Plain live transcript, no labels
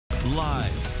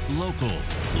Live, local,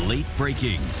 late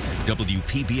breaking.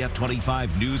 WPBF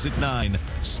 25 News at 9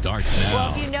 starts now.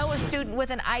 Well, if you know a student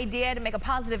with an idea to make a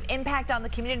positive impact on the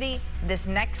community, this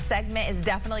next segment is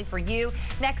definitely for you.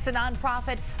 Next, the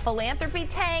nonprofit Philanthropy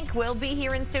Tank will be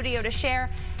here in studio to share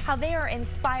how they are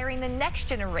inspiring the next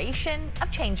generation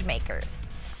of change makers.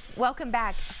 Welcome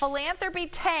back. Philanthropy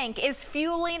Tank is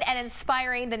fueling and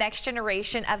inspiring the next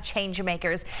generation of change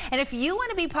makers. And if you want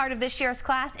to be part of this year's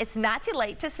class, it's not too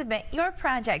late to submit your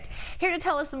project. Here to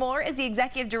tell us more is the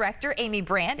Executive Director, Amy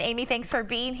Brand. Amy, thanks for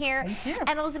being here. Thank you.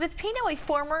 And Elizabeth Pino, a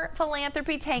former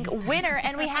Philanthropy Tank winner.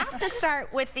 And we have to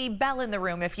start with the bell in the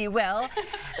room, if you will.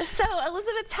 So,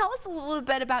 Elizabeth, tell us a little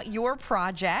bit about your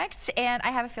project. And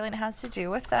I have a feeling it has to do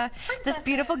with this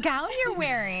beautiful gown you're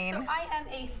wearing. So I am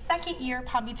a second-year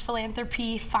Palm Beach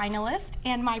Philanthropy finalist,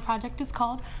 and my project is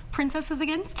called Princesses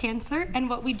Against Cancer. And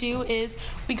what we do is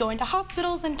we go into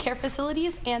hospitals and care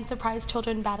facilities and surprise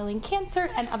children battling cancer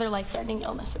and other life-threatening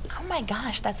illnesses. Oh my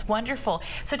gosh, that's wonderful.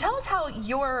 So tell us how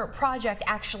your project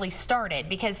actually started,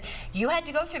 because you had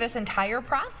to go through this entire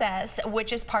process,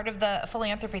 which is part of the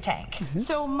Philanthropy Tank.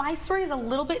 So my story is a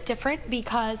little bit different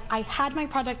because I had my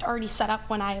project already set up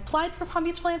when I applied for Palm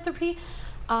Beach Philanthropy.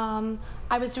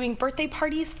 I was doing birthday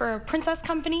parties for a princess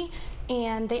company,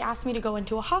 and they asked me to go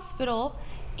into a hospital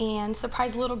and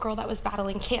surprise a little girl that was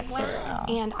battling cancer. Wow.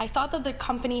 And I thought that the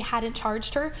company hadn't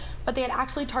charged her, but they had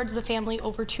actually charged the family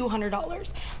over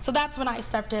 $200. So that's when I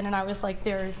stepped in and I was like,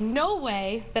 there's no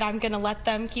way that I'm gonna let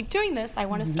them keep doing this. I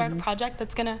wanna start a project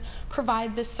that's gonna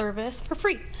provide this service for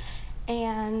free.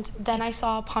 And then I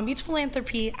saw Palm Beach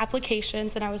Philanthropy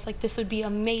applications, and I was like, this would be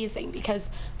amazing because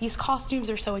these costumes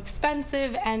are so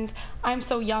expensive and I'm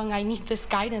so young, I need this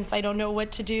guidance. I don't know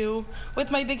what to do with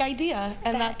my big idea.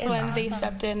 And that's when awesome. they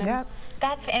stepped in. And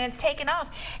and it's taken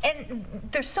off. And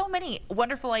there's so many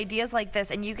wonderful ideas like this,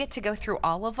 and you get to go through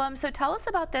all of them. So tell us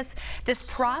about this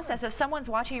process. If someone's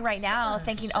watching right now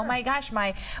thinking, oh my gosh,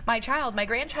 my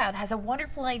grandchild has a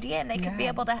wonderful idea, and they could be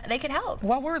able to, they could help.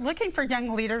 Well, we're looking for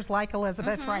young leaders like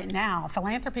Elizabeth right now.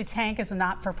 Philanthropy Tank is a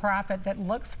not-for-profit that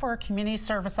looks for community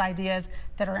service ideas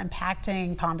that are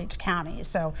impacting Palm Beach County.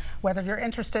 So whether you're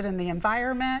interested in the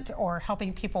environment or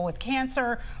helping people with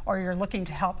cancer, or you're looking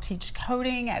to help teach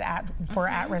coding for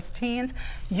at-risk teens,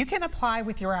 you can apply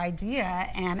with your idea,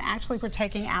 and actually we're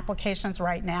taking applications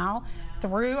right now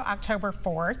through October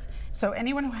 4th. So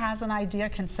anyone who has an idea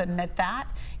can submit that.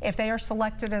 If they are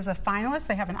selected as a finalist,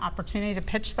 they have an opportunity to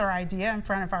pitch their idea in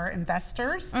front of our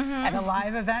investors at a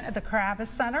live event at the Kravis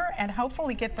Center, and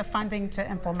hopefully get the funding to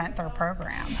implement their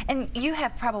program. And you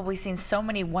have probably seen so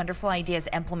many wonderful ideas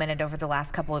implemented over the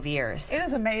last couple of years. It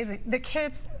is amazing. The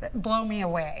kids blow me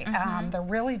away. They're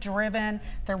really driven.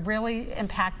 They're really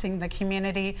impacting the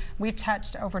community. We've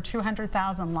touched over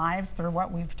 200,000 lives through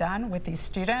what we've done with these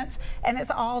students, and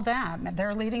it's all them.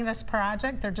 They're leading this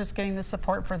project. They're just getting the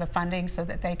support for the funding so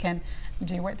that they can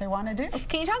do what they want to do.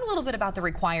 Can you talk a little bit about the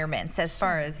requirements as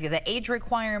far as the age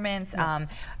requirements,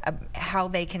 how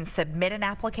they can submit an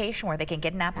application, where they can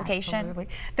get an application? Absolutely.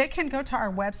 They can go to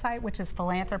our website, which is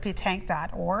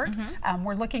philanthropytank.org.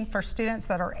 We're looking for students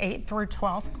that are 8th through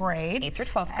 12th grade. 8th through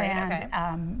 12th grade,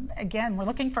 and again, we're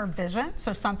looking for vision,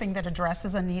 so something that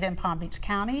addresses a need in Palm Beach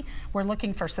County. We're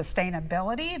looking for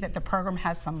sustainability, that the program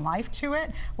has some life to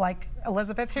it. Like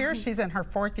Elizabeth here, she's in her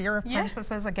 4th year of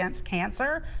Princesses Against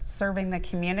Cancer, serving the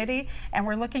community, and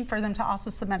we're looking for them to also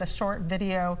submit a short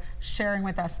video sharing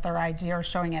with us their idea or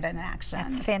showing it in action.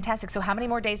 That's fantastic. So how many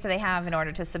more days do they have in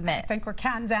order to submit? I think we're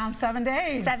counting down 7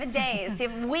 days. 7 days. You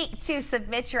have a week to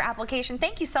submit your application.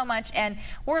 Thank you so much, and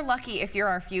we're lucky if you're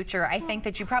our future. I think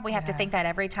that you probably have to think that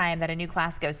every time that a new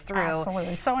class goes through.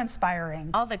 Absolutely. So inspiring.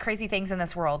 All the crazy things in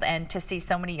this world, and to see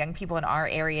so many young people in our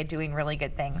area doing really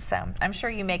good things. So I'm sure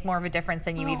you make more of a difference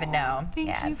than you even know. Thank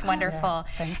you, it's wonderful.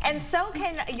 And so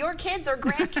can your kids or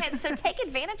grandkids. So take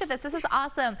advantage of this. This is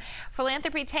awesome.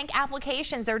 Philanthropy Tank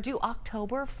applications, they're due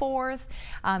October 4th.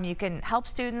 You can help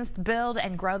students build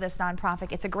and grow this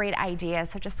nonprofit. It's a great idea.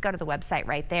 So just go to the website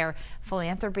right there,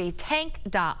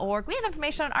 philanthropytank.org. We have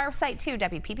information on our site too,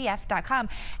 wpbf.com.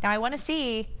 Now I want to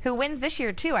see who wins this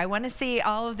year too. I want to see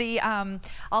all the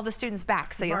students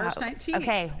back. So March 19th.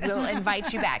 Okay, we'll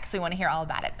invite you back, so we want to hear all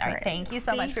about it. All right, thank you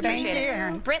so much. We appreciate it.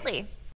 Thank you. Britley.